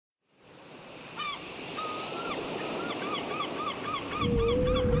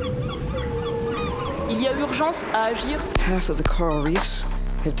Il y a urgence à agir. Half of the coral reefs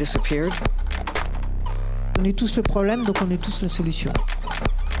have disappeared. On est tous le problème, donc on est tous la solution.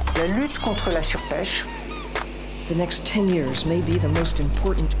 La lutte contre la surpêche. The next 10 years may be the most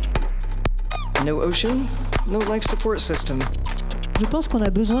important. No ocean, no life support system. Je pense qu'on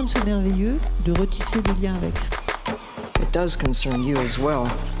a besoin de ce merveilleux, de retisser des liens avec. It does concern you as well.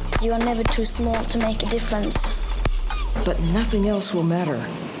 You are never too small to make a difference. But nothing else will matter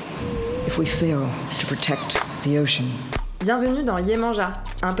if we fail to protect the ocean. Bienvenue dans Yemanja,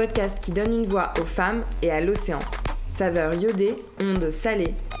 un podcast qui donne une voix aux femmes et à l'océan. Saveurs iodées, ondes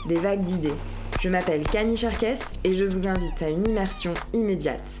salées, des vagues d'idées. Je m'appelle Camille Cherkes et je vous invite à une immersion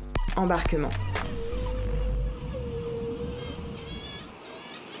immédiate. Embarquement.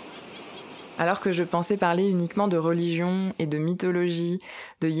 Alors que je pensais parler uniquement de religion et de mythologie,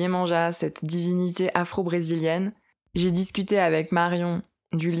 de Yemanja, cette divinité afro-brésilienne, j'ai discuté avec Marion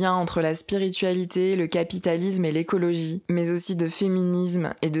du lien entre la spiritualité, le capitalisme et l'écologie, mais aussi de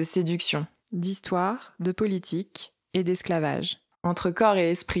féminisme et de séduction, d'histoire, de politique et d'esclavage. Entre corps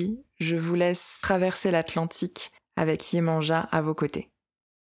et esprit, je vous laisse traverser l'Atlantique avec Yemanja à vos côtés.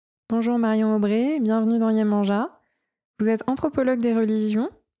 Bonjour Marion Aubray, bienvenue dans Yemanja. Vous êtes anthropologue des religions,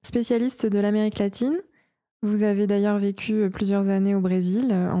 spécialiste de l'Amérique latine. Vous avez d'ailleurs vécu plusieurs années au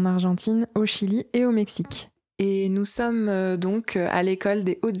Brésil, en Argentine, au Chili et au Mexique. Et nous sommes donc à l'école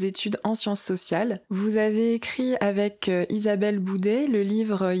des hautes études en sciences sociales. Vous avez écrit avec Isabelle Boudet le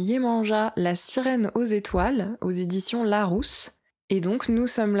livre Yemanja, la sirène aux étoiles, aux éditions Larousse. Et donc nous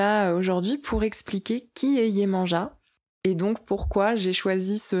sommes là aujourd'hui pour expliquer qui est Yemanja et donc pourquoi j'ai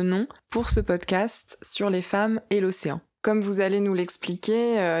choisi ce nom pour ce podcast sur les femmes et l'océan. Comme vous allez nous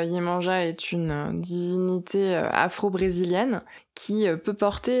l'expliquer, Yemanja est une divinité afro-brésilienne qui peut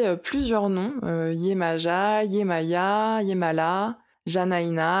porter plusieurs noms, Yemaja, Yemaya, Yemala,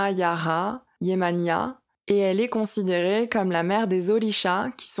 Janaína, Yara, Yemania, et elle est considérée comme la mère des Orishas,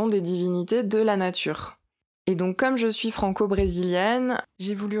 qui sont des divinités de la nature. Et donc comme je suis franco-brésilienne,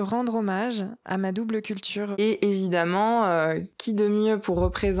 j'ai voulu rendre hommage à ma double culture. Et évidemment, qui de mieux pour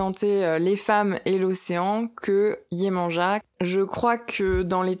représenter les femmes et l'océan que Yemanja. Je crois que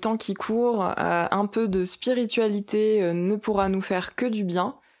dans les temps qui courent, un peu de spiritualité ne pourra nous faire que du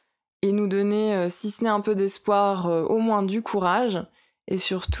bien et nous donner, si ce n'est un peu d'espoir, au moins du courage et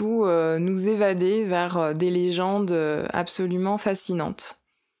surtout nous évader vers des légendes absolument fascinantes.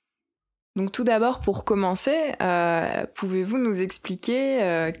 Donc tout d'abord, pour commencer, pouvez-vous nous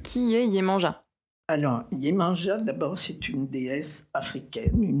expliquer qui est Yemanja ? Alors, Yemanja, d'abord, c'est une déesse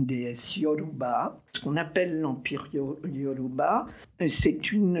africaine, une déesse Yoruba. Ce qu'on appelle l'Empire Yoruba,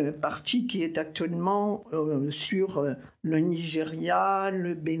 c'est une partie qui est actuellement sur le Nigeria,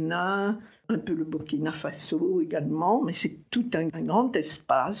 le Bénin, un peu le Burkina Faso également, mais c'est tout un grand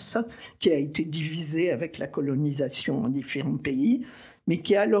espace qui a été divisé avec la colonisation en différents pays, mais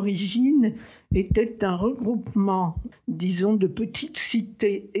qui à l'origine était un regroupement, disons, de petites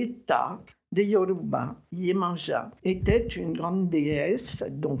cités-États des Yoruba. Yemanja était une grande déesse,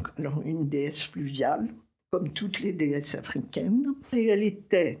 donc alors une déesse fluviale, comme toutes les déesses africaines. Et elle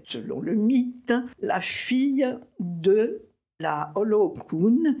était, selon le mythe, la fille de la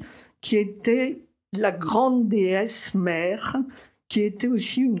Olokun, qui était la grande déesse mère, qui était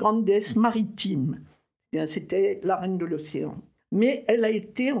aussi une grande déesse maritime. C'était la reine de l'océan. Mais elle a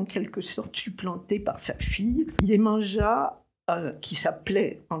été en quelque sorte supplantée par sa fille, Yemanja, qui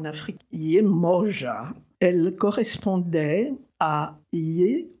s'appelait en Afrique Yemoja. Elle correspondait à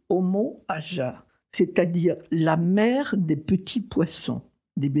Ye-Omo-Aja, c'est-à-dire la mère des petits poissons,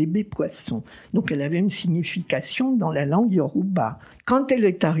 des bébés poissons. Donc elle avait une signification dans la langue Yoruba. Quand elle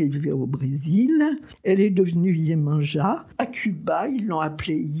est arrivée au Brésil, elle est devenue Yemanja. À Cuba, ils l'ont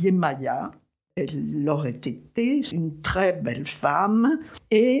appelée Yemaya. Elle aurait été une très belle femme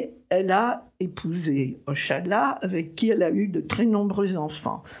et elle a épousé Oshala avec qui elle a eu de très nombreux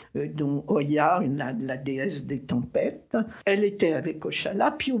enfants, dont Oya, la déesse des tempêtes. Elle était avec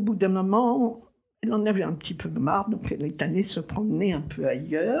Oshala, puis au bout d'un moment, elle en avait un petit peu marre, donc elle est allée se promener un peu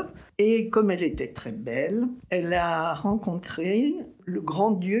ailleurs. Et comme elle était très belle, elle a rencontré le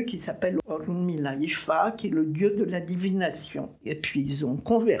grand dieu qui s'appelle Orunmila Ifa, qui est le dieu de la divination. Et puis ils ont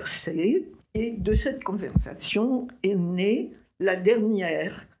conversé. Et de cette conversation est née la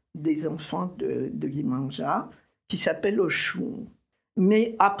dernière des enfants de Yemanja, qui s'appelle Oshun.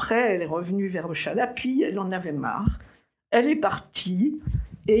 Mais après, elle est revenue vers Oshala, puis elle en avait marre. Elle est partie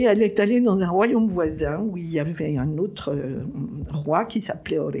et elle est allée dans un royaume voisin où il y avait un autre roi qui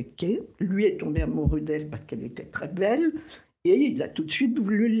s'appelait Oreke. Lui est tombé amoureux d'elle parce qu'elle était très belle. Et il a tout de suite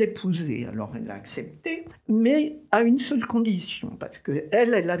voulu l'épouser. Alors elle a accepté. mais à une seule condition, parce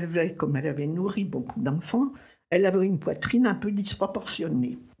qu'elle avait, comme elle avait nourri beaucoup d'enfants, elle avait une poitrine un peu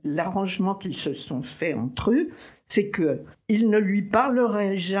disproportionnée. L'arrangement qu'ils se sont fait entre eux, c'est qu'il ne lui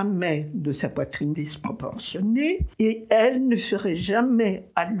parlerait jamais de sa poitrine disproportionnée et elle ne ferait jamais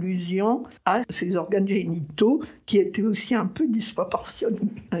allusion à ses organes génitaux qui étaient aussi un peu disproportionnés.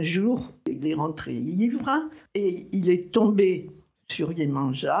 Un jour, il est rentré ivre et il est tombé sur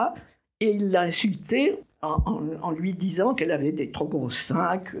Yemanja et il l'a insulté en lui disant qu'elle avait des trop gros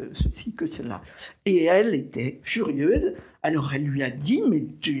seins, que ceci, que cela. Et elle était furieuse. Alors elle lui a dit « Mais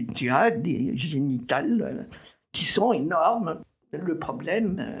tu as des génitales qui sont énormes ». Le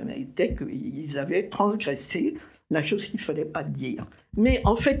problème était qu'ils avaient transgressé la chose qu'il ne fallait pas dire. Mais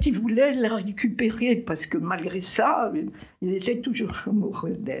en fait, il voulait la récupérer parce que malgré ça, il était toujours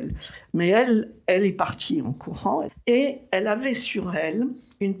amoureux d'elle. Mais elle est partie en courant et elle avait sur elle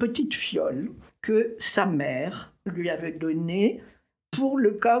une petite fiole que sa mère lui avait donnée pour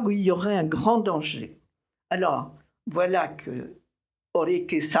le cas où il y aurait un grand danger. Alors, voilà que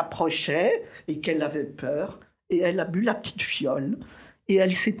Oreke s'approchait et qu'elle avait peur et elle a bu la petite fiole et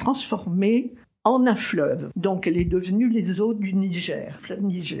elle s'est transformée en un fleuve. Donc elle est devenue les eaux du Niger, fleuve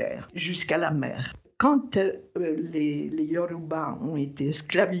Niger, jusqu'à la mer. Quand les Yoruba ont été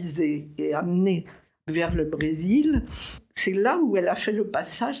esclavisés et amenés vers le Brésil, c'est là où elle a fait le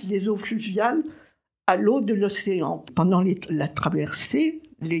passage des eaux fluviales à l'eau de l'océan. Pendant la traversée,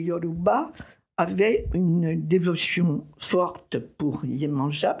 les Yoruba avaient une dévotion forte pour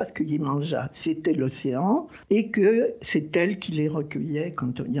Yemanja, parce que Yemanja, c'était l'océan, et que c'est elle qui les recueillait,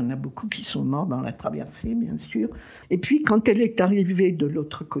 quand il y en a beaucoup qui sont morts dans la traversée, bien sûr. Et puis, quand elle est arrivée de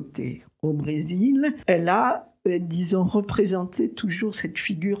l'autre côté, au Brésil, elle a, disons, représenté toujours cette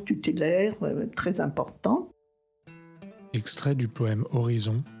figure tutélaire très importante. Extrait du poème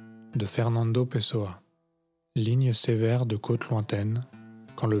Horizon de Fernando Pessoa. Ligne sévère de côte lointaine,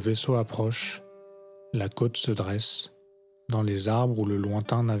 quand le vaisseau approche, la côte se dresse, dans les arbres où le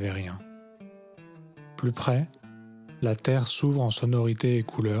lointain n'avait rien. Plus près, la terre s'ouvre en sonorités et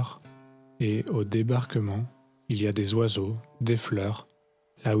couleurs, et au débarquement, il y a des oiseaux, des fleurs,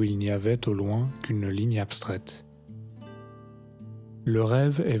 là où il n'y avait au loin qu'une ligne abstraite. Le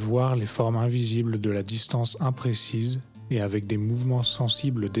rêve est voir les formes invisibles de la distance imprécise et avec des mouvements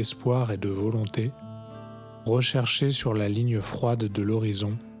sensibles d'espoir et de volonté, rechercher sur la ligne froide de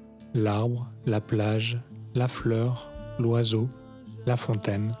l'horizon l'arbre, la plage, la fleur, l'oiseau, la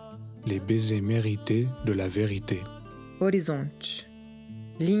fontaine, les baisers mérités de la vérité. Horizonte.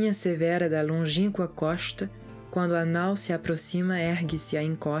 Linha severa da longínqua costa, quando a nau se aproxima, ergue-se a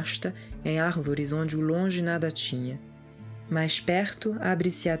encosta em árvores onde o longe nada tinha. Mais perto,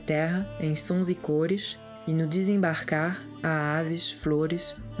 abre-se a terra em sons e cores, e no desembarcar, há aves,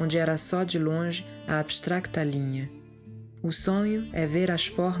 flores, onde era só de longe a abstracta linha. O sonho é ver as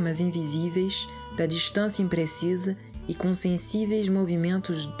formas invisíveis da distância imprecisa e com sensíveis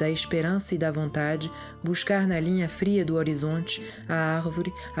movimentos da esperança e da vontade buscar na linha fria do horizonte a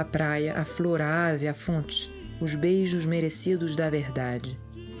árvore, a praia, a flor, a ave, a fonte, os beijos merecidos da verdade.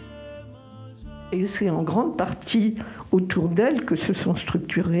 Et c'est en grande partie autour d'elle que se sont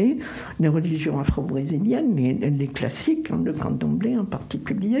structurées les religions afro-brésiliennes, les classiques, le candomblé en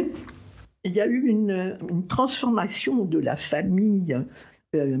particulier. Il y a eu une transformation de la famille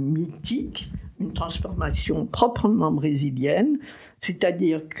mythique, une transformation proprement brésilienne,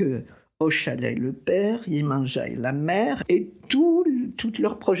 c'est-à-dire que Oxalá est le père, Yemanja est la mère, et toute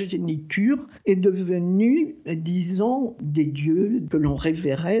leur progéniture est devenue, disons, des dieux que l'on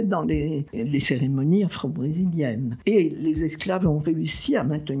révérait dans les cérémonies afro-brésiliennes. Et les esclaves ont réussi à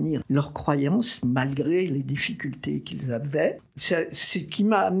maintenir leurs croyances malgré les difficultés qu'ils avaient. Ce qui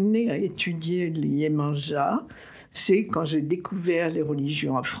m'a amené à étudier les Yemanja, c'est quand j'ai découvert les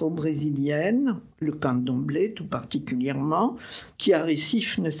religions afro-brésiliennes, le candomblé tout particulièrement, qui à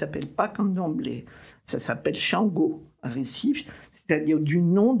Recife ne s'appelle pas candomblé, ça s'appelle Shango à Recife, c'est-à-dire du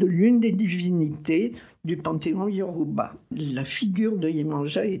nom de l'une des divinités du panthéon Yoruba. La figure de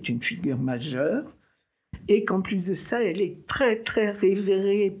Yemanja est une figure majeure, et qu'en plus de ça, elle est très très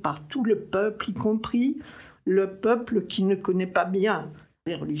révérée par tout le peuple, y compris le peuple qui ne connaît pas bien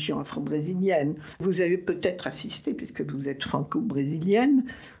les religions afro-brésiliennes. Vous avez peut-être assisté, puisque vous êtes franco-brésilienne,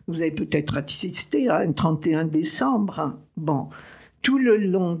 vous avez peut-être assisté à un 31 décembre. Bon, tout le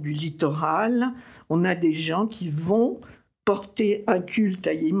long du littoral, on a des gens qui vont porter un culte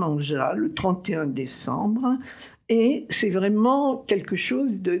à Yemanja le 31 décembre, et c'est vraiment quelque chose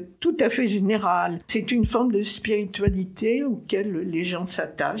de tout à fait général. C'est une forme de spiritualité auquel les gens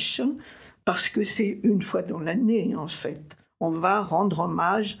s'attachent, parce que c'est une fois dans l'année, en fait. On va rendre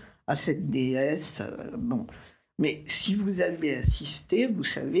hommage à cette déesse. Bon. Mais si vous avez assisté, vous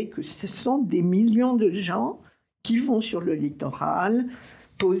savez que ce sont des millions de gens qui vont sur le littoral,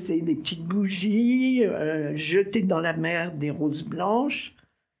 poser des petites bougies, jeter dans la mer des roses blanches,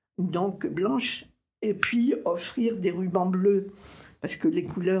 et puis offrir des rubans bleus. Parce que les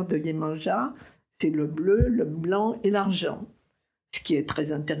couleurs de Yemanja, c'est le bleu, le blanc et l'argent. Ce qui est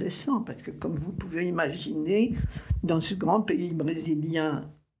très intéressant, parce que comme vous pouvez imaginer, dans ce grand pays brésilien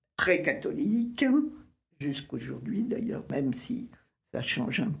très catholique, jusqu'aujourd'hui d'ailleurs, même si ça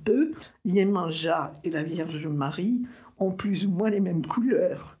change un peu, Yemanja et la Vierge Marie ont plus ou moins les mêmes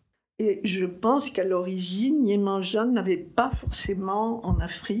couleurs. Et je pense qu'à l'origine, Yemanja n'avait pas forcément en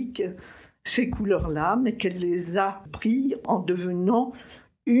Afrique ces couleurs-là, mais qu'elle les a pris en devenant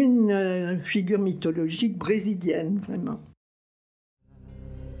une figure mythologique brésilienne, vraiment.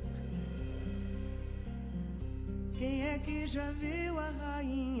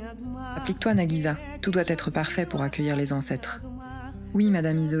 Applique-toi, Nagisa. Tout doit être parfait pour accueillir les ancêtres. Oui,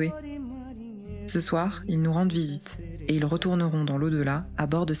 Madame Isoé. Ce soir, ils nous rendent visite et ils retourneront dans l'au-delà à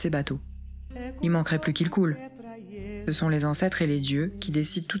bord de ces bateaux. Il manquerait plus qu'ils coulent. Ce sont les ancêtres et les dieux qui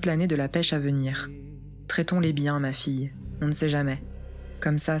décident toute l'année de la pêche à venir. Traitons-les bien, ma fille. On ne sait jamais.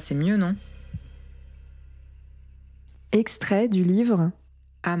 Comme ça, c'est mieux, non ? Extrait du livre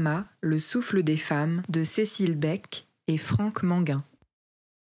Ama, le souffle des femmes de Cécile Beck et Franck Manguin.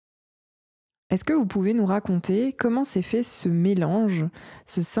 Est-ce que vous pouvez nous raconter comment s'est fait ce mélange,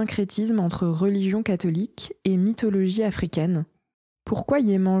 ce syncrétisme entre religion catholique et mythologie africaine ? Pourquoi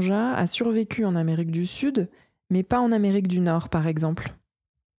Yemanja a survécu en Amérique du Sud, mais pas en Amérique du Nord, par exemple ?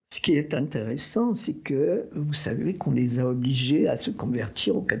 Ce qui est intéressant, c'est que vous savez qu'on les a obligés à se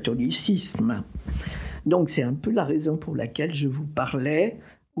convertir au catholicisme. Donc c'est un peu la raison pour laquelle je vous parlais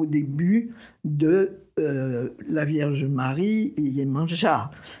au début de la Vierge Marie et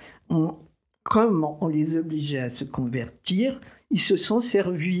Yemanja. Comme on les obligeait à se convertir, ils se sont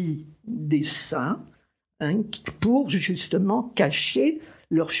servis des saints pour justement cacher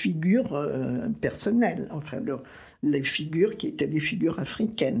leurs figures personnelles, enfin les figures qui étaient des figures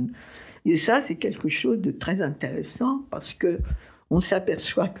africaines. Et ça, c'est quelque chose de très intéressant parce qu'on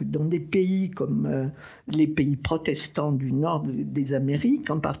s'aperçoit que dans des pays comme les pays protestants du nord des Amériques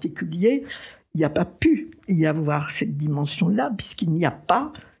en particulier, il n'y a pas pu y avoir cette dimension-là puisqu'il n'y a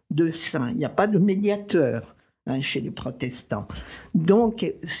pas de saint, il n'y a pas de médiateur chez les protestants. Donc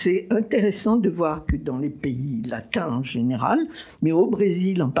c'est intéressant de voir que dans les pays latins en général, mais au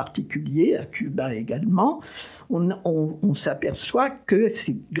Brésil en particulier, à Cuba également, on s'aperçoit que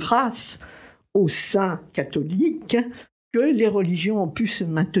c'est grâce aux saints catholiques que les religions ont pu se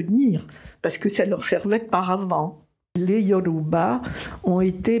maintenir, parce que ça leur servait par avant. Les Yoruba ont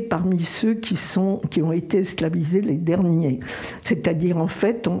été parmi ceux qui ont été esclavisés les derniers. C'est-à-dire, en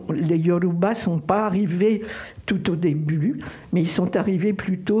fait, les Yoruba ne sont pas arrivés tout au début, mais ils sont arrivés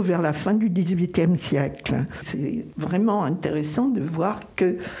plutôt vers la fin du XVIIIe siècle. C'est vraiment intéressant de voir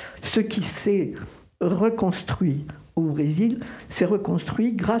que ce qui s'est reconstruit au Brésil s'est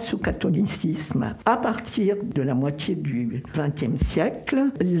reconstruit grâce au catholicisme. À partir de la moitié du XXe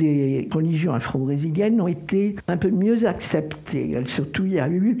siècle, les religions afro-brésiliennes ont été un peu mieux acceptées. Surtout, il y a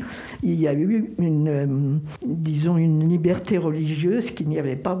eu une liberté religieuse qu'il n'y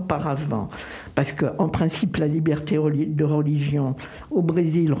avait pas auparavant. Parce qu'en principe, la liberté de religion au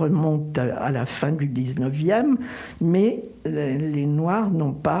Brésil remonte à la fin du XIXe, mais les Noirs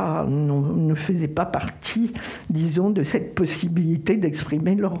ne faisaient pas partie, disons, de cette possibilité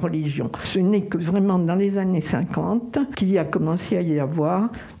d'exprimer leur religion. Ce n'est que vraiment dans les années 50 qu'il y a commencé à y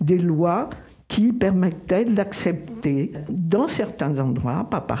avoir des lois qui permettaient d'accepter dans certains endroits,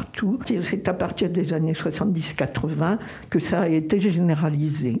 pas partout. C'est à partir des années 70-80 que ça a été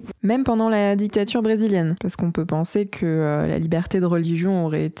généralisé. Même pendant la dictature brésilienne, parce qu'on peut penser que la liberté de religion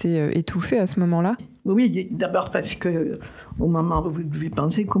aurait été étouffée à ce moment-là. Oui, d'abord parce que vous devez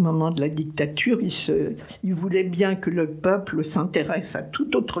penser qu'au moment de la dictature, ils voulaient bien que le peuple s'intéresse à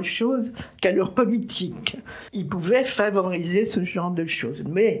toute autre chose qu'à leur politique. Ils pouvaient favoriser ce genre de choses.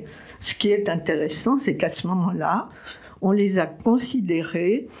 Mais ce qui est intéressant, c'est qu'à ce moment-là, on les a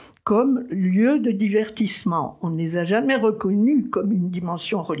considérés comme lieux de divertissement. On ne les a jamais reconnus comme une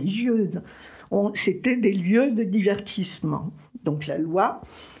dimension religieuse. C'était des lieux de divertissement. Donc la loi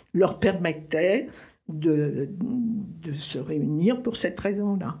leur permettait de se réunir pour cette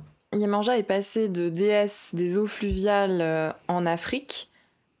raison-là. Yemanja est passée de déesse des eaux fluviales en Afrique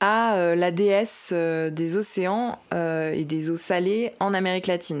à la déesse des océans et des eaux salées en Amérique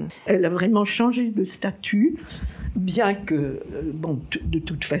latine. Elle a vraiment changé de statut, bien que, de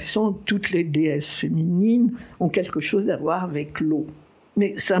toute façon, toutes les déesses féminines ont quelque chose à voir avec l'eau.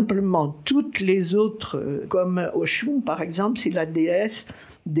 Mais simplement, toutes les autres, comme Oshun par exemple, c'est la déesse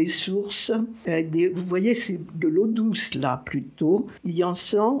des sources. Vous voyez, c'est de l'eau douce là plutôt.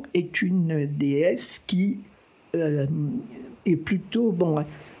 Yansan est une déesse qui est plutôt, bon,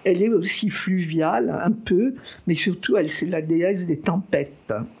 elle est aussi fluviale un peu, mais surtout c'est la déesse des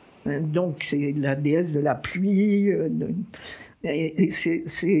tempêtes. Donc c'est la déesse de la pluie. Et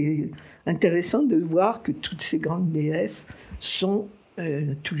c'est intéressant de voir que toutes ces grandes déesses sont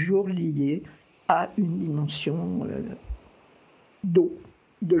toujours liées à une dimension d'eau,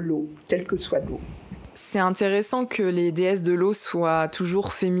 de l'eau, quelle que soit l'eau. C'est intéressant que les déesses de l'eau soient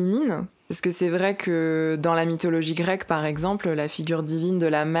toujours féminines, parce que c'est vrai que dans la mythologie grecque, par exemple, la figure divine de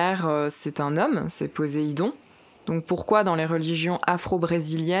la mer, c'est un homme, c'est Poséidon. Donc pourquoi dans les religions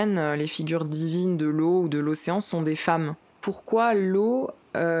afro-brésiliennes, les figures divines de l'eau ou de l'océan sont des femmes ? Pourquoi l'eau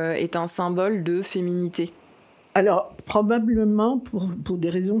est un symbole de féminité ? Alors, probablement pour des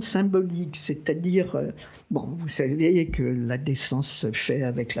raisons symboliques, c'est-à-dire, vous savez que la naissance se fait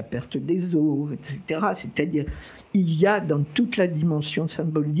avec la perte des eaux, etc. C'est-à-dire, il y a dans toute la dimension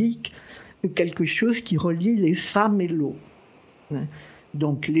symbolique quelque chose qui relie les femmes et l'eau,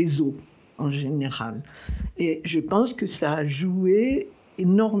 donc les eaux en général. Et je pense que ça a joué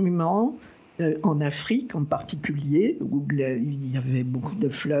énormément en Afrique en particulier, où il y avait beaucoup de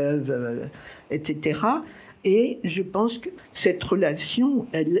fleuves, etc. Et je pense que cette relation,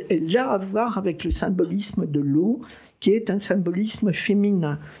 elle a à voir avec le symbolisme de l'eau, qui est un symbolisme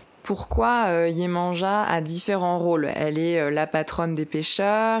féminin. Pourquoi Yemanja a différents rôles ? Elle est la patronne des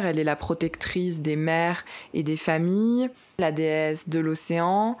pêcheurs, elle est la protectrice des mers et des familles, la déesse de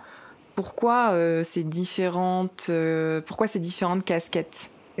l'océan. Pourquoi ces différentes casquettes ?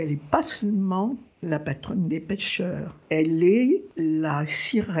 Elle n'est pas seulement la patronne des pêcheurs. Elle est la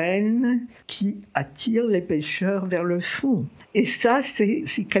sirène qui attire les pêcheurs vers le fond. Et ça, c'est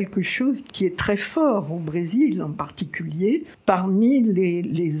quelque chose qui est très fort au Brésil en particulier. Parmi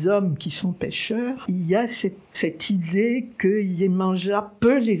les hommes qui sont pêcheurs, il y a cette idée que Yemanja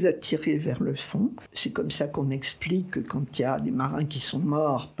peut les attirer vers le fond. C'est comme ça qu'on explique que quand il y a des marins qui sont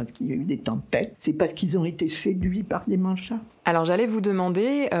morts parce qu'il y a eu des tempêtes, c'est parce qu'ils ont été séduits par Yemanja. Alors j'allais vous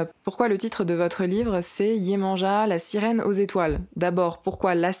demander pourquoi le titre de votre livre c'est Yemanja, la sirène aux étoiles. D'abord,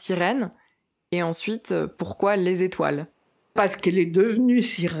 pourquoi la sirène ? Et ensuite, pourquoi les étoiles ? Parce qu'elle est devenue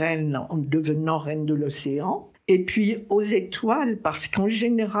sirène en devenant reine de l'océan. Et puis aux étoiles, parce qu'en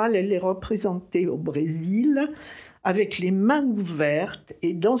général, elle est représentée au Brésil avec les mains ouvertes.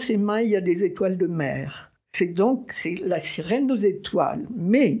 Et dans ses mains, il y a des étoiles de mer. C'est la sirène aux étoiles.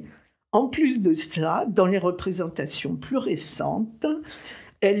 Mais en plus de ça, dans les représentations plus récentes,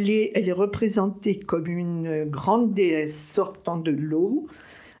 elle est représentée comme une grande déesse sortant de l'eau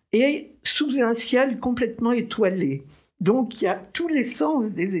et sous un ciel complètement étoilé. Donc il y a tous les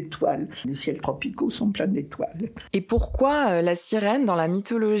sens des étoiles. Les ciels tropicaux sont pleins d'étoiles. Et pourquoi la sirène dans la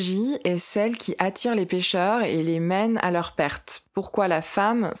mythologie est celle qui attire les pêcheurs et les mène à leur perte ? Pourquoi la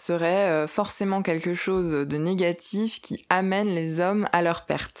femme serait forcément quelque chose de négatif qui amène les hommes à leur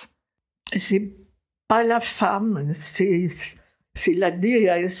perte ? C'est pas la femme, c'est la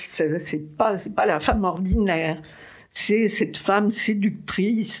déesse, c'est pas la femme ordinaire. C'est cette femme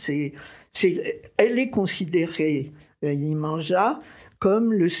séductrice, elle est considérée, Yemanja,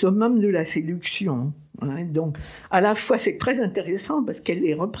 comme le summum de la séduction. Donc, à la fois, c'est très intéressant parce qu'elle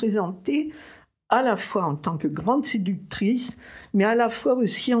est représentée à la fois en tant que grande séductrice, mais à la fois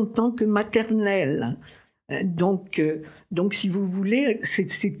aussi en tant que maternelle. Donc, si vous voulez,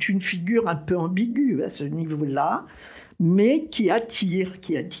 c'est une figure un peu ambiguë à ce niveau-là, mais qui attire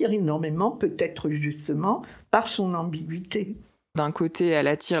énormément, peut-être justement par son ambiguïté. D'un côté, elle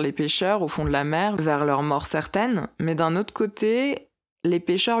attire les pêcheurs au fond de la mer vers leur mort certaine, mais d'un autre côté, les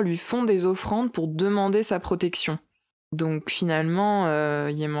pêcheurs lui font des offrandes pour demander sa protection. Donc finalement,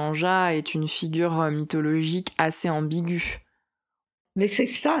 Yemanja est une figure mythologique assez ambiguë. Mais c'est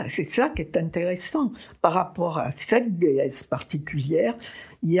ça qui est intéressant. Par rapport à cette déesse particulière,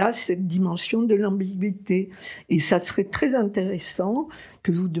 il y a cette dimension de l'ambiguïté. Et ça serait très intéressant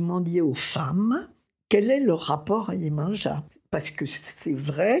que vous demandiez aux femmes quel est leur rapport à Yemanja. Parce que c'est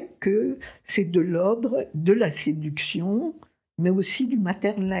vrai que c'est de l'ordre de la séduction, mais aussi du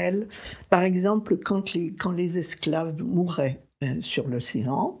maternel. Par exemple, quand les esclaves mouraient sur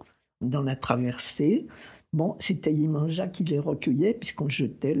l'océan, dans la traversée, c'était Yemanja qui les recueillait puisqu'on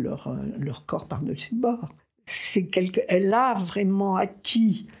jetait leur corps par-dessus bord. Elle a vraiment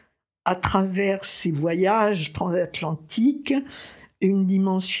acquis, à travers ses voyages transatlantiques, une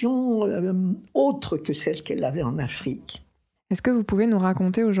dimension autre que celle qu'elle avait en Afrique. Est-ce que vous pouvez nous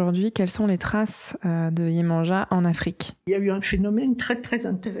raconter aujourd'hui quelles sont les traces de Yemanja en Afrique ? Il y a eu un phénomène très très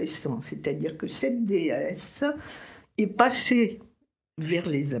intéressant, c'est-à-dire que cette déesse est passée vers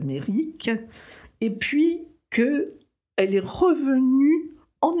les Amériques et puis qu'elle est revenue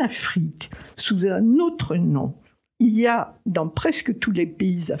en Afrique sous un autre nom. Il y a dans presque tous les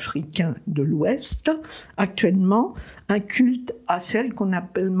pays africains de l'Ouest actuellement un culte à celle qu'on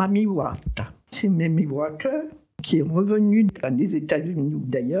appelle Mamiwata. C'est Mamiwata qui est revenu des États-Unis ou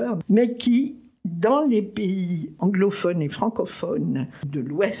d'ailleurs, mais qui, dans les pays anglophones et francophones de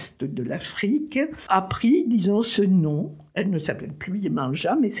l'Ouest de l'Afrique, a pris, disons, ce nom. Elle ne s'appelle plus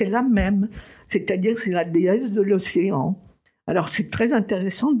Yemanja, mais c'est la même, c'est-à-dire c'est la déesse de l'océan. Alors c'est très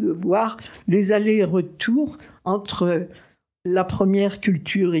intéressant de voir les allers-retours entre la première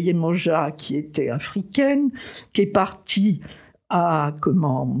culture Yemanja qui était africaine, qui est partie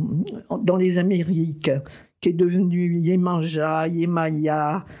dans les Amériques, qui est devenue Yemanja,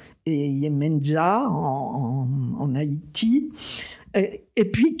 Yemaya et Yemenja en Haïti, et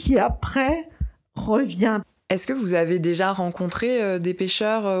puis qui après revient. Est-ce que vous avez déjà rencontré des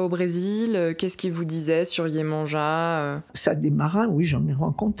pêcheurs au Brésil ? Qu'est-ce qu'ils vous disaient sur Yemanja ? Ça, des marins, oui, j'en ai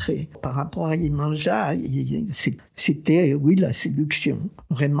rencontré. Par rapport à Yemanja, c'était, oui, la séduction,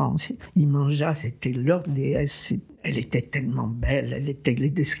 vraiment. Yemanja, c'était leur déesse. Elle était tellement belle. Les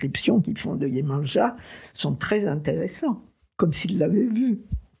descriptions qu'ils font de Yemanja sont très intéressantes, comme s'ils l'avaient vue.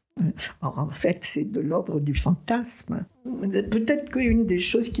 Or, en fait, c'est de l'ordre du fantasme. Peut-être qu'une des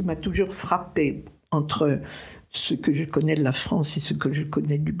choses qui m'a toujours frappée entre ce que je connais de la France et ce que je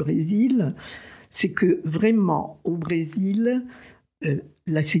connais du Brésil, c'est que vraiment, au Brésil,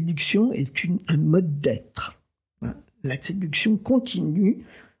 la séduction est un mode d'être. La séduction continue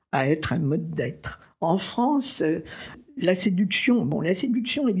à être un mode d'être. En France, la séduction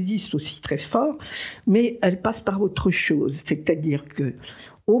existe aussi très fort, mais elle passe par autre chose. C'est-à-dire que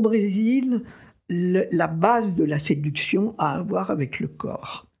au Brésil, la base de la séduction a à voir avec le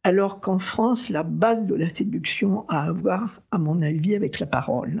corps. Alors qu'en France, la base de la séduction a à voir, à mon avis, avec la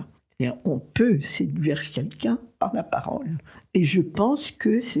parole. C'est-à-dire, on peut séduire quelqu'un par la parole. Et je pense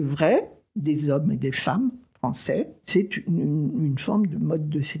que c'est vrai, des hommes et des femmes français, c'est une forme de mode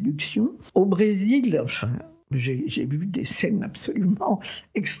de séduction. Au Brésil, enfin, j'ai vu des scènes absolument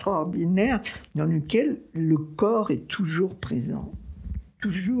extraordinaires dans lesquelles le corps est toujours présent,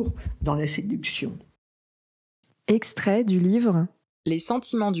 toujours dans la séduction. Extrait du livre « Les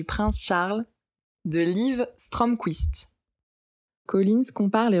sentiments du prince Charles » de Liv Stromquist. Collins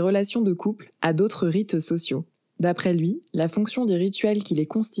compare les relations de couple à d'autres rites sociaux. D'après lui, la fonction des rituels qui les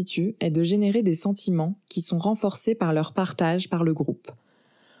constituent est de générer des sentiments qui sont renforcés par leur partage par le groupe.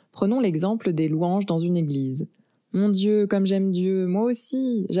 Prenons l'exemple des louanges dans une église. « Mon Dieu, comme j'aime Dieu, moi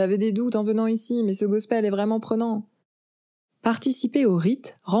aussi, j'avais des doutes en venant ici, mais ce gospel est vraiment prenant. » Participer au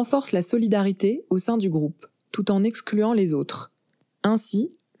rite renforce la solidarité au sein du groupe, tout en excluant les autres.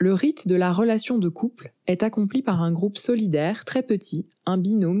 Ainsi, le rite de la relation de couple est accompli par un groupe solidaire très petit, un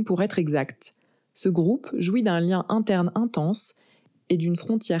binôme pour être exact. Ce groupe jouit d'un lien interne intense et d'une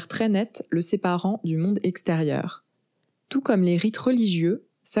frontière très nette le séparant du monde extérieur. Tout comme les rites religieux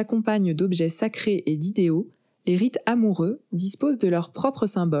s'accompagnent d'objets sacrés et d'idéaux, les rites amoureux disposent de leurs propres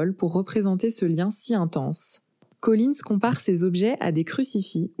symboles pour représenter ce lien si intense. Collins compare ces objets à des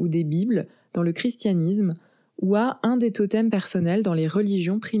crucifix ou des bibles dans le christianisme ou à un des totems personnels dans les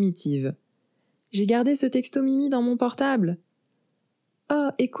religions primitives. « J'ai gardé ce texto Mimi dans mon portable. »« Oh,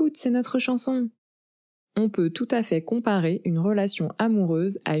 écoute, c'est notre chanson. » On peut tout à fait comparer une relation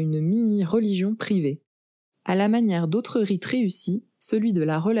amoureuse à une mini-religion privée. À la manière d'autres rites réussis, celui de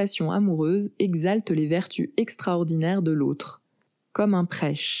la relation amoureuse exalte les vertus extraordinaires de l'autre. Comme un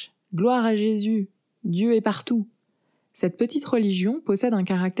prêche. « Gloire à Jésus, Dieu est partout !» Cette petite religion possède un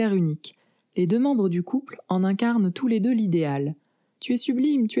caractère unique. Les deux membres du couple en incarnent tous les deux l'idéal. « Tu es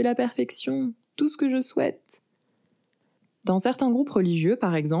sublime, tu es la perfection, tout ce que je souhaite !» Dans certains groupes religieux,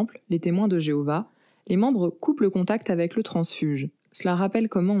 par exemple, les témoins de Jéhovah, les membres coupent le contact avec le transfuge. Cela rappelle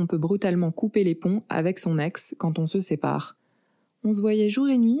comment on peut brutalement couper les ponts avec son ex quand on se sépare. On se voyait jour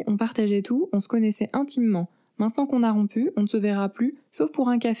et nuit, on partageait tout, on se connaissait intimement. Maintenant qu'on a rompu, on ne se verra plus, sauf pour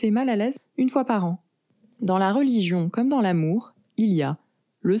un café mal à l'aise, une fois par an. Dans la religion comme dans l'amour, il y a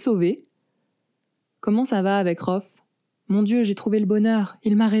le sauvé. Comment ça va avec Rof ? Mon Dieu, j'ai trouvé le bonheur,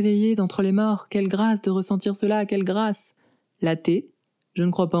 il m'a réveillé d'entre les morts, quelle grâce de ressentir cela, quelle grâce. L'athée, je ne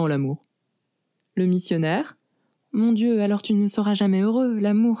crois pas en l'amour. Le missionnaire, mon Dieu, alors tu ne seras jamais heureux,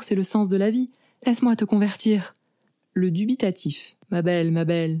 l'amour c'est le sens de la vie, laisse-moi te convertir. Le dubitatif, ma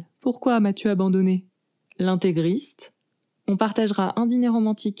belle, pourquoi m'as-tu abandonné ? L'intégriste, on partagera un dîner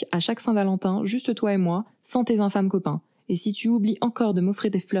romantique à chaque Saint-Valentin, juste toi et moi, sans tes infâmes copains. et si tu oublies encore de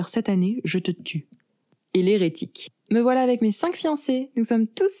m'offrir des fleurs cette année, je te tue. » Et l'hérétique. Me voilà avec mes 5 fiancés, nous sommes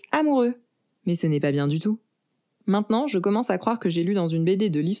tous amoureux. Mais ce n'est pas bien du tout. Maintenant, je commence à croire que j'ai lu dans une BD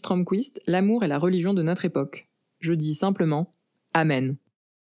de Liv Strömquist l'amour est la religion de notre époque. Je dis simplement Amen.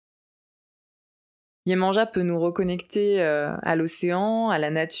 Yemanja peut nous reconnecter à l'océan, à la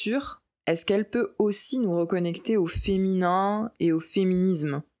nature. Est-ce qu'elle peut aussi nous reconnecter au féminin et au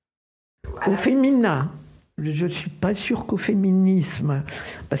féminisme ? Au féminin, je ne suis pas sûre qu'au féminisme,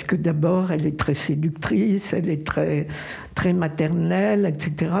 parce que d'abord, elle est très séductrice, elle est très, très maternelle,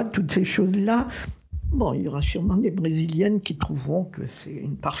 etc. Toutes ces choses-là. Bon, il y aura sûrement des Brésiliennes qui trouveront que c'est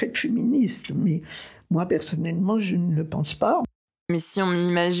une parfaite féministe, mais moi, personnellement, je ne le pense pas. Mais si on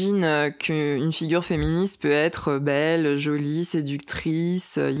imagine qu'une figure féministe peut être belle, jolie,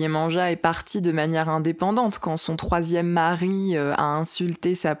 séductrice, Yemanja est partie de manière indépendante quand son 3e mari a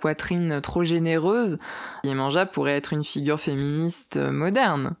insulté sa poitrine trop généreuse. Yemanja pourrait être une figure féministe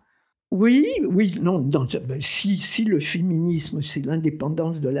moderne. Oui, non, si le féminisme c'est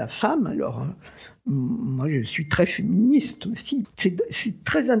l'indépendance de la femme, alors moi je suis très féministe aussi. C'est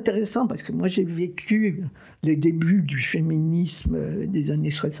très intéressant parce que moi j'ai vécu les débuts du féminisme des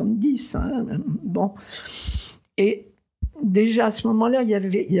années 70. Bon. Et déjà à ce moment-là, il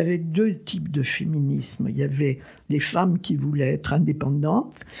y avait 2 types de féminisme. Il y avait les femmes qui voulaient être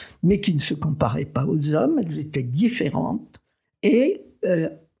indépendantes, mais qui ne se comparaient pas aux hommes, elles étaient différentes. Et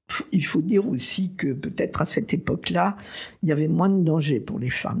il faut dire aussi que peut-être à cette époque-là, il y avait moins de danger pour les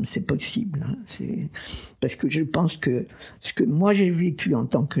femmes, c'est possible. Parce que je pense que ce que moi j'ai vécu en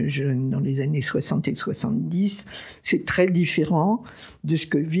tant que jeune dans les années 60 et 70, c'est très différent de ce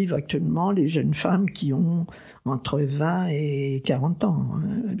que vivent actuellement les jeunes femmes qui ont entre 20 et 40 ans.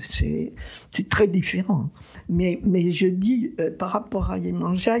 C'est très différent. Mais je dis, par rapport à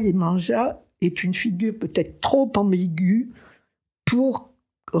Yemanja est une figure peut-être trop ambiguë pour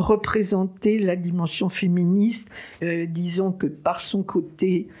représenter la dimension féministe. Disons que par son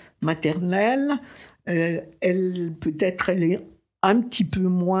côté maternel, elle est un petit peu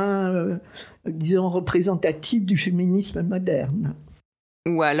moins, représentative du féminisme moderne.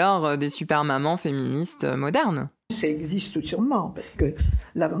 Ou alors des super-mamans féministes modernes. Ça existe sûrement, parce que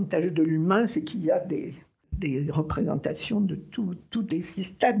l'avantage de l'humain, c'est qu'il y a des représentations de tous les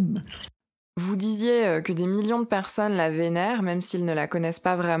systèmes. Vous disiez que des millions de personnes la vénèrent, même s'ils ne la connaissent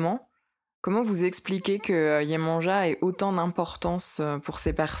pas vraiment. Comment vous expliquez que Yemanja ait autant d'importance pour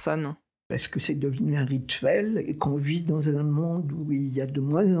ces personnes ? Parce que c'est devenu un rituel et qu'on vit dans un monde où il y a de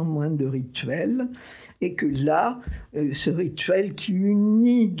moins en moins de rituels et que là, ce rituel qui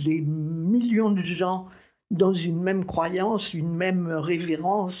unit des millions de gens dans une même croyance, une même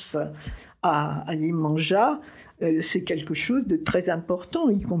révérence à Yemanja, c'est quelque chose de très important,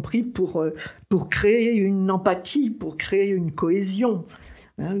 y compris pour créer une empathie, pour créer une cohésion.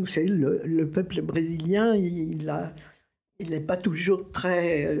 Vous savez, le peuple brésilien, il n'est pas toujours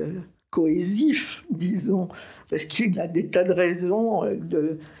très cohésif, disons, parce qu'il a des tas de raisons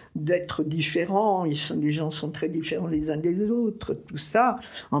d'être différents. Les gens sont très différents les uns des autres, tout ça.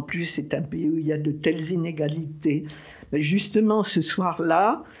 En plus, c'est un pays où il y a de telles inégalités. Mais justement, ce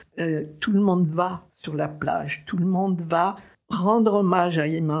soir-là, tout le monde va sur la plage, tout le monde va rendre hommage à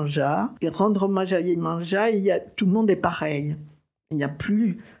Yemanja. Et rendre hommage à Yemanja, tout le monde est pareil. Il n'y a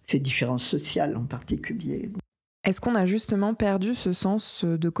plus ces différences sociales en particulier. Est-ce qu'on a justement perdu ce sens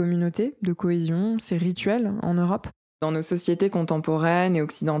de communauté, de cohésion, ces rituels en Europe ? Dans nos sociétés contemporaines et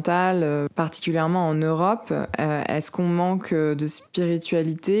occidentales, particulièrement en Europe, est-ce qu'on manque de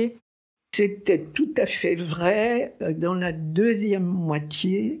spiritualité ? C'était tout à fait vrai dans la deuxième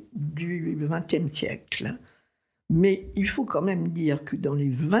moitié du XXe siècle. Mais il faut quand même dire que dans les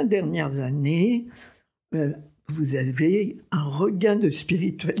 20 dernières années, vous avez un regain de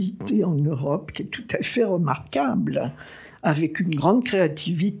spiritualité en Europe qui est tout à fait remarquable, avec une grande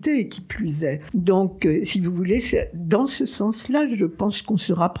créativité qui plus est. Donc, si vous voulez, dans ce sens-là, je pense qu'on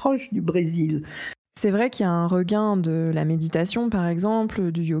se rapproche du Brésil. C'est vrai qu'il y a un regain de la méditation, par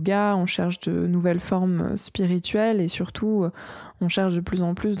exemple, du yoga. On cherche de nouvelles formes spirituelles et surtout, on cherche de plus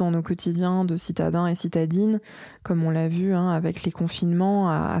en plus dans nos quotidiens de citadins et citadines, comme on l'a vu avec les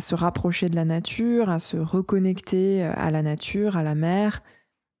confinements, à se rapprocher de la nature, à se reconnecter à la nature, à la mer.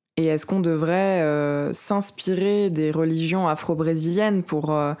 Et est-ce qu'on devrait s'inspirer des religions afro-brésiliennes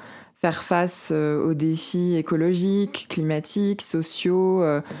pour faire face aux défis écologiques, climatiques, sociaux.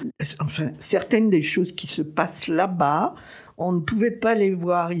 Enfin, certaines des choses qui se passent là-bas, on ne pouvait pas les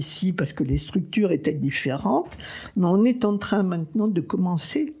voir ici parce que les structures étaient différentes, mais on est en train maintenant de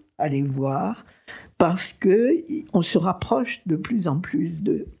commencer à les voir parce qu'on se rapproche de plus en plus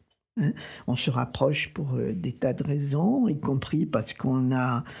d'eux. On se rapproche pour des tas de raisons, y compris parce qu'on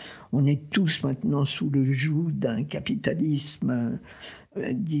est tous maintenant sous le joug d'un capitalisme,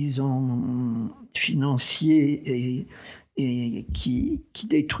 disons, financier et qui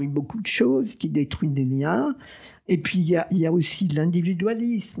détruit beaucoup de choses, qui détruit des liens. Et puis il y a aussi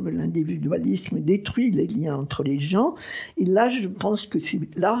l'individualisme. L'individualisme détruit les liens entre les gens. Et là, je pense que c'est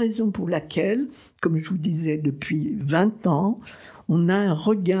la raison pour laquelle, comme je vous disais, depuis 20 ans, on a un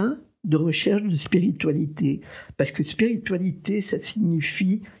regain de recherche de spiritualité. Parce que spiritualité, ça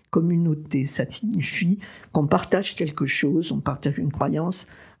signifie communauté, ça signifie qu'on partage quelque chose, on partage une croyance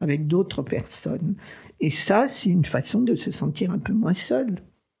avec d'autres personnes. Et ça, c'est une façon de se sentir un peu moins seul.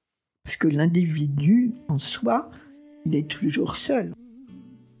 Parce que l'individu, en soi, il est toujours seul.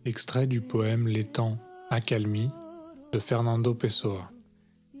 Extrait du poème L'étang, accalmie, de Fernando Pessoa.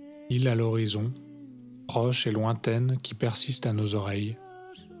 Île à l'horizon, proche et lointaine qui persiste à nos oreilles,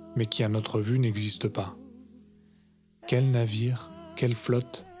 mais qui à notre vue n'existe pas. Quel navire, quelle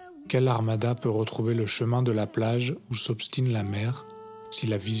flotte, quelle armada peut retrouver le chemin de la plage où s'obstine la mer, si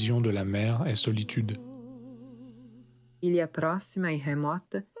la vision de la mer est solitude? Ilha próxima e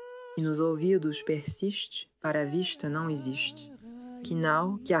remota, que nos ouvidos persiste, para a vista não existe. Que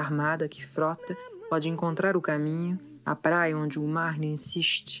nau, que armada, que frota, pode encontrar o caminho, a praia onde o mar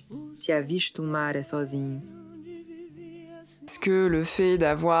insiste, se à vista o mar é sozinho. Est-ce que le fait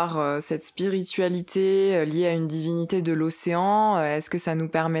d'avoir cette spiritualité liée à une divinité de l'océan, est-ce que ça nous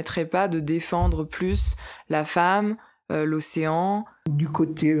permettrait pas de défendre plus la femme, l'océan? Du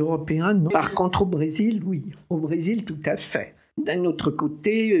côté européen, non. Par contre, au Brésil, oui. Au Brésil, tout à fait. D'un autre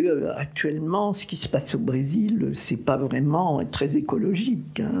côté, actuellement, ce qui se passe au Brésil, c'est pas vraiment très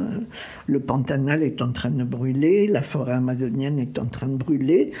écologique. Le Pantanal est en train de brûler, la forêt amazonienne est en train de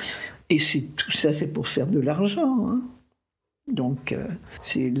brûler, et tout ça, c'est pour faire de l'argent. Donc,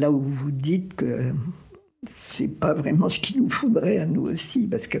 c'est là où vous dites que c'est pas vraiment ce qu'il nous faudrait à nous aussi,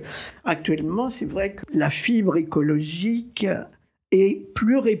 parce que actuellement, c'est vrai que la fibre écologique est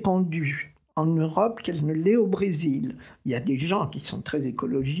plus répandue en Europe qu'elle ne l'est au Brésil. Il y a des gens qui sont très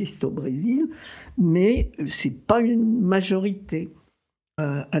écologistes au Brésil, mais c'est pas une majorité.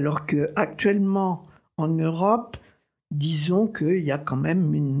 Alors que actuellement en Europe, disons qu'il y a quand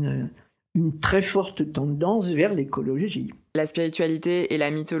même une très forte tendance vers l'écologie. La spiritualité et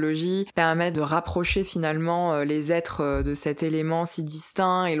la mythologie permettent de rapprocher finalement les êtres de cet élément si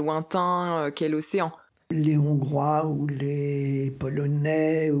distinct et lointain qu'est l'océan. Les Hongrois ou les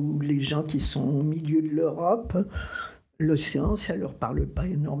Polonais ou les gens qui sont au milieu de l'Europe, l'océan, ça ne leur parle pas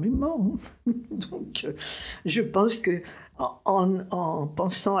énormément. Donc, je pense que en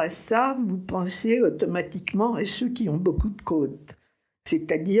pensant à ça, vous pensez automatiquement à ceux qui ont beaucoup de côtes.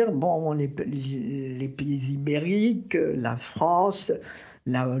 C'est-à-dire, les pays ibériques, la France,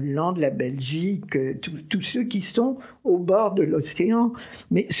 la Hollande, la Belgique, tous ceux qui sont au bord de l'océan.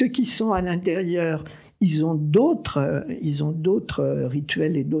 Mais ceux qui sont à l'intérieur, ils ont d'autres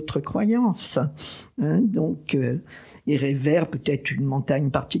rituels et d'autres croyances. Donc, ils révèrent peut-être une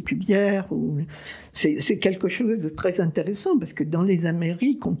montagne particulière. C'est quelque chose de très intéressant parce que dans les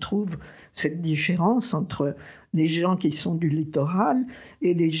Amériques, on trouve cette différence entre les gens qui sont du littoral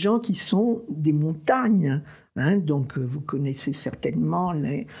et les gens qui sont des montagnes. Donc, vous connaissez certainement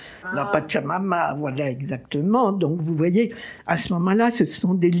la Pachamama, voilà exactement. Donc, vous voyez, à ce moment-là, ce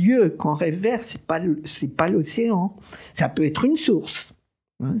sont des lieux qu'on révère, c'est pas l'océan. Ça peut être une source.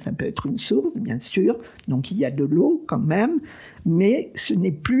 Ça peut être une source, bien sûr. Donc, il y a de l'eau quand même, mais ce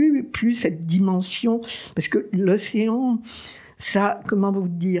n'est plus cette dimension. Parce que l'océan, ça, comment vous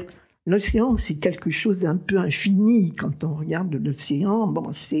dire ? L'océan, c'est quelque chose d'un peu infini. Quand on regarde l'océan,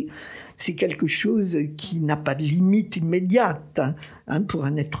 c'est quelque chose qui n'a pas de limite immédiate pour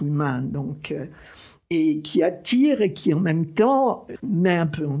un être humain. Donc, et qui attire et qui, en même temps, met un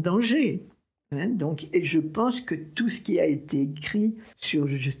peu en danger. Donc, et je pense que tout ce qui a été écrit sur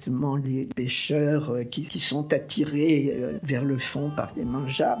justement les pêcheurs qui sont attirés vers le fond par des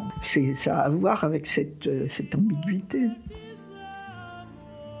mangeables, ça a à voir avec cette ambiguïté.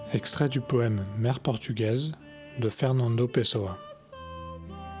 Extrait du poème Mer portugaise de Fernando Pessoa.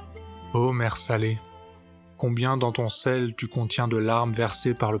 Ô mer salée, combien dans ton sel tu contiens de larmes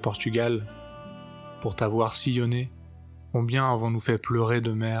versées par le Portugal? Pour t'avoir sillonné, combien avons-nous fait pleurer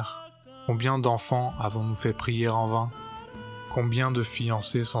de mer? Combien d'enfants avons-nous fait prier en vain? Combien de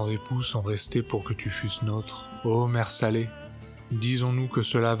fiancés sans époux sont restés pour que tu fusses nôtre? Ô mer salée, disons-nous que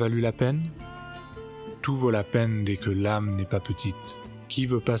cela valut la peine? Tout vaut la peine dès que l'âme n'est pas petite. Qui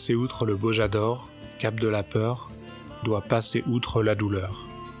veut passer outre le Bojador, cap de la peur, doit passer outre la douleur.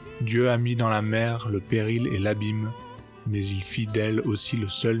 Dieu a mis dans la mer le péril et l'abîme, mais il fit d'elle aussi le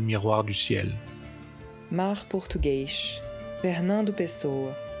seul miroir du ciel. Mar Português, Fernando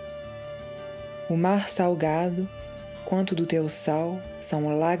Pessoa. O mar salgado, quanto do teu sal,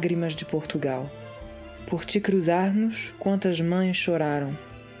 são lágrimas de Portugal. Por te cruzarmos, quantas mães choraram,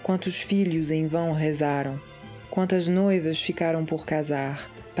 quantos filhos em vão rezaram, quantas noivas ficaram por casar,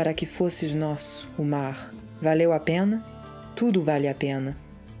 para que fosses nosso, o mar. Valeu a pena? Tudo vale a pena,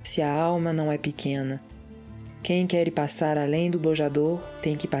 se a alma não é pequena. Quem quer passar além do bojador,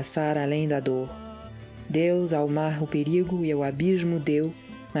 tem que passar além da dor. Deus ao mar o perigo e ao abismo deu,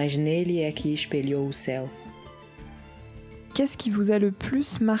 mas nele é que espelhou o céu. Qu'est-ce qui vous a le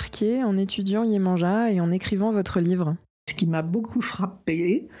plus marqué en étudiant Yemanja et en écrivant votre livre ? Ce qui m'a beaucoup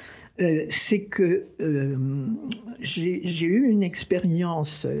frappé, c'est que j'ai eu une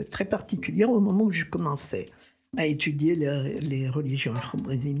expérience très particulière au moment où je commençais à étudier les religions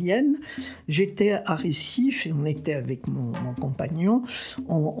afro-brésiliennes. J'étais à Recife et on était avec mon compagnon.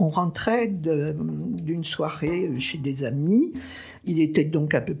 On rentrait d'une soirée chez des amis. Il était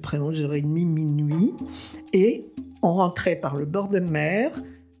donc à peu près 11h30, minuit. Et on rentrait par le bord de mer.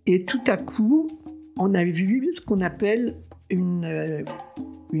 Et tout à coup, on a vu ce qu'on appelle une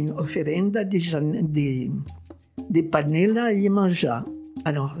oferenda des panelas à Yemanja.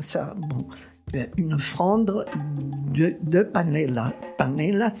 Alors ça, bon... une offrande de panela.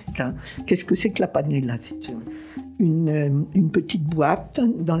 Panela, qu'est-ce que c'est que la panela ? C'est une petite boîte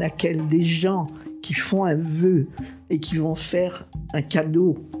dans laquelle des gens qui font un vœu et qui vont faire un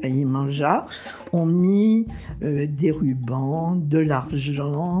cadeau à Yemanja ont mis des rubans, de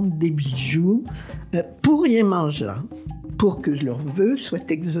l'argent, des bijoux pour Yemanja, pour que leur vœu soit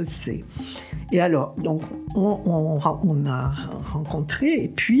exaucé. Et alors, donc, on a rencontré, et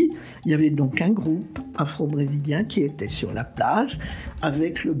puis il y avait donc un groupe afro-brésilien qui était sur la plage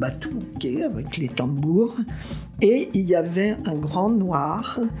avec le batuque, avec les tambours, et il y avait un grand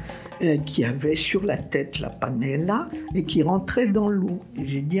noir qui avait sur la tête la panela et qui rentrait dans l'eau. Et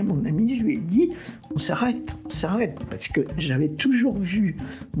j'ai dit à mon ami, je lui ai dit, on s'arrête, parce que j'avais toujours vu,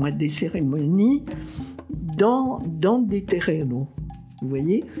 moi, des cérémonies dans des terrenos. Vous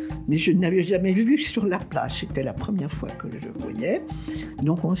voyez ? Mais je n'avais jamais vu sur la plage. C'était la première fois que je voyais.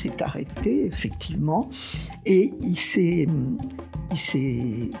 Donc on s'est arrêté, effectivement. Et il s'est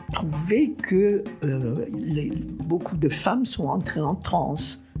trouvé que beaucoup de femmes sont entrées en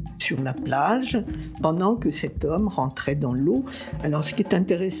transe sur la plage pendant que cet homme rentrait dans l'eau. Alors ce qui est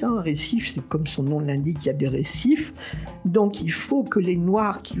intéressant à Recife, c'est comme son nom l'indique, il y a des récifs. Donc il faut que les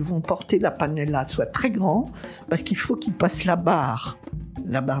Noirs qui vont porter la panela soient très grands parce qu'il faut qu'ils passent la barre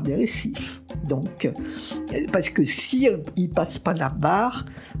des récifs. Donc, parce que s'ils ne passent pas la barre,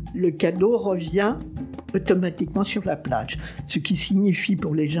 le cadeau revient automatiquement sur la plage. Ce qui signifie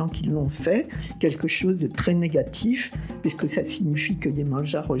pour les gens qui l'ont fait quelque chose de très négatif, puisque ça signifie que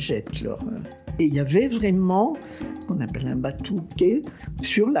Yemanja rejette leur... Et il y avait vraiment ce qu'on appelle un batuque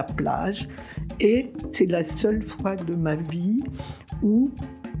sur la plage. Et c'est la seule fois de ma vie où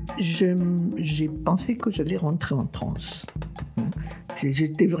j'ai pensé que j'allais rentrer en transe.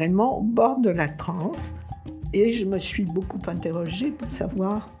 J'étais vraiment au bord de la transe et je me suis beaucoup interrogée pour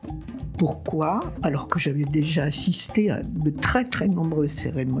savoir pourquoi, alors que j'avais déjà assisté à de très très nombreuses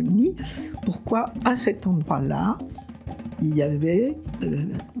cérémonies, pourquoi à cet endroit-là, il y avait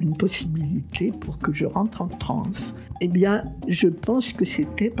une possibilité pour que je rentre en transe. Eh bien, je pense que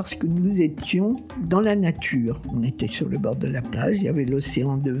c'était parce que nous étions dans la nature. On était sur le bord de la plage, il y avait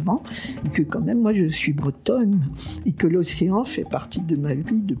l'océan devant, et que quand même, moi je suis bretonne, et que l'océan fait partie de ma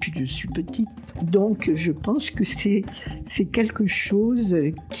vie depuis que je suis petite. Donc je pense que c'est quelque chose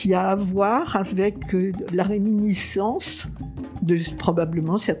qui a à voir avec la réminiscence de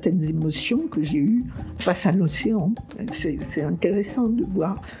probablement certaines émotions que j'ai eues face à l'océan. C'est intéressant de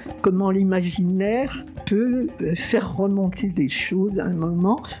voir comment l'imaginaire peut faire remonter des choses à un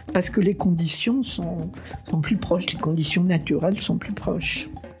moment, parce que les conditions sont plus proches, les conditions naturelles sont plus proches.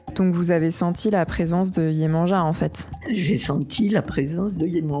 Donc vous avez senti la présence de Yemanja en fait ? J'ai senti la présence de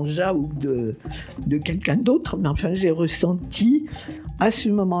Yemanja ou de quelqu'un d'autre, mais enfin j'ai ressenti à ce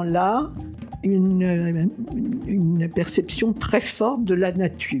moment-là une perception très forte de la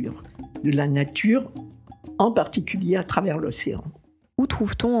nature en particulier à travers l'océan. Où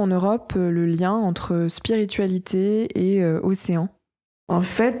trouve-t-on en Europe le lien entre spiritualité et océan ? En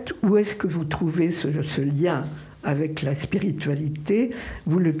fait, où est-ce que vous trouvez ce lien avec la spiritualité.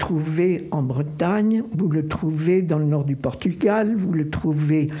 Vous le trouvez en Bretagne, vous le trouvez dans le nord du Portugal, vous le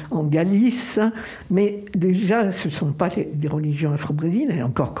trouvez en Galice, mais déjà ce ne sont pas des religions afro-brésiliennes,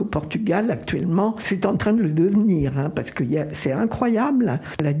 encore qu'au Portugal actuellement, c'est en train de le devenir, parce que c'est incroyable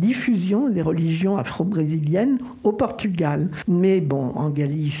la diffusion des religions afro-brésiliennes au Portugal. Mais bon, en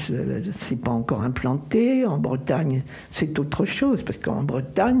Galice, c'est pas encore implanté, en Bretagne, c'est autre chose, parce qu'en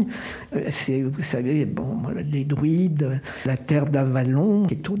Bretagne, c'est, vous savez, bon, les druides, la terre d'Avalon,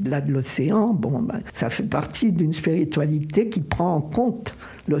 qui est au-delà de l'océan, ça fait partie d'une spiritualité qui prend en compte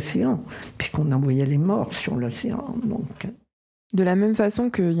l'océan, puisqu'on envoyait les morts sur l'océan. Donc. De la même façon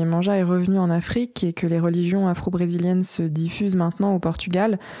que Yemanja est revenu en Afrique et que les religions afro-brésiliennes se diffusent maintenant au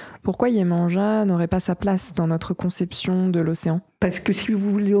Portugal, pourquoi Yemanja n'aurait pas sa place dans notre conception de l'océan ? Parce que si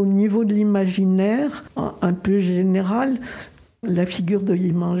vous voulez, au niveau de l'imaginaire, un peu général, la figure de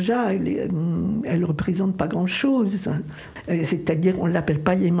Yemanja, elle représente pas grand-chose. C'est-à-dire, on l'appelle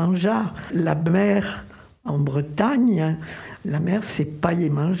pas Yemanja. La mer en Bretagne, la mer, c'est pas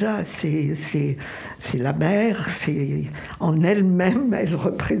Yemanja, c'est la mer, c'est en elle-même, elle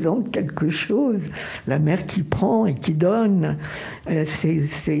représente quelque chose. La mer qui prend et qui donne,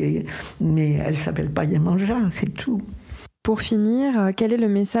 mais elle s'appelle pas Yemanja, c'est tout. Pour finir, quel est le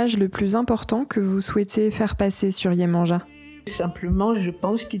message le plus important que vous souhaitez faire passer sur Yemanja ? Simplement, je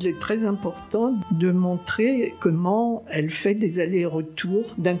pense qu'il est très important de montrer comment elle fait des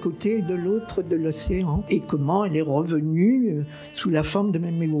allers-retours d'un côté et de l'autre de l'océan et comment elle est revenue sous la forme de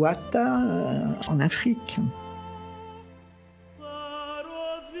Memewata en Afrique.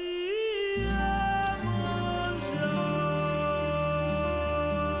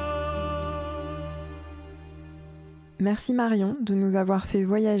 Merci Marion de nous avoir fait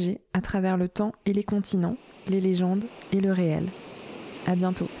voyager à travers le temps et les continents, les légendes et le réel. À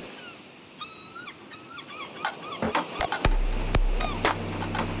bientôt.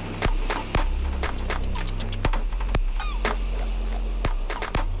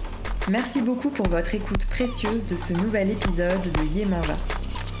 Merci beaucoup pour votre écoute précieuse de ce nouvel épisode de Yemanja.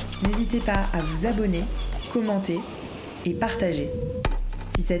 N'hésitez pas à vous abonner, commenter et partager.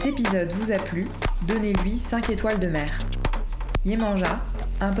 Si cet épisode vous a plu, donnez-lui 5 étoiles de mer. Yemanja,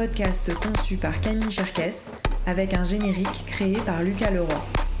 un podcast conçu par Camille Cherkes avec un générique créé par Lucas Leroy.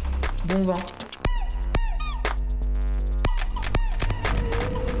 Bon vent!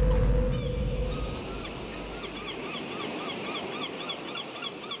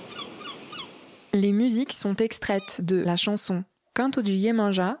 Les musiques sont extraites de la chanson Canto de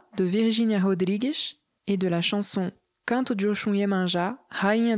Yemanja de Virginia Rodrigues et de la chanson Canto de Oxum Yemanja, Rainha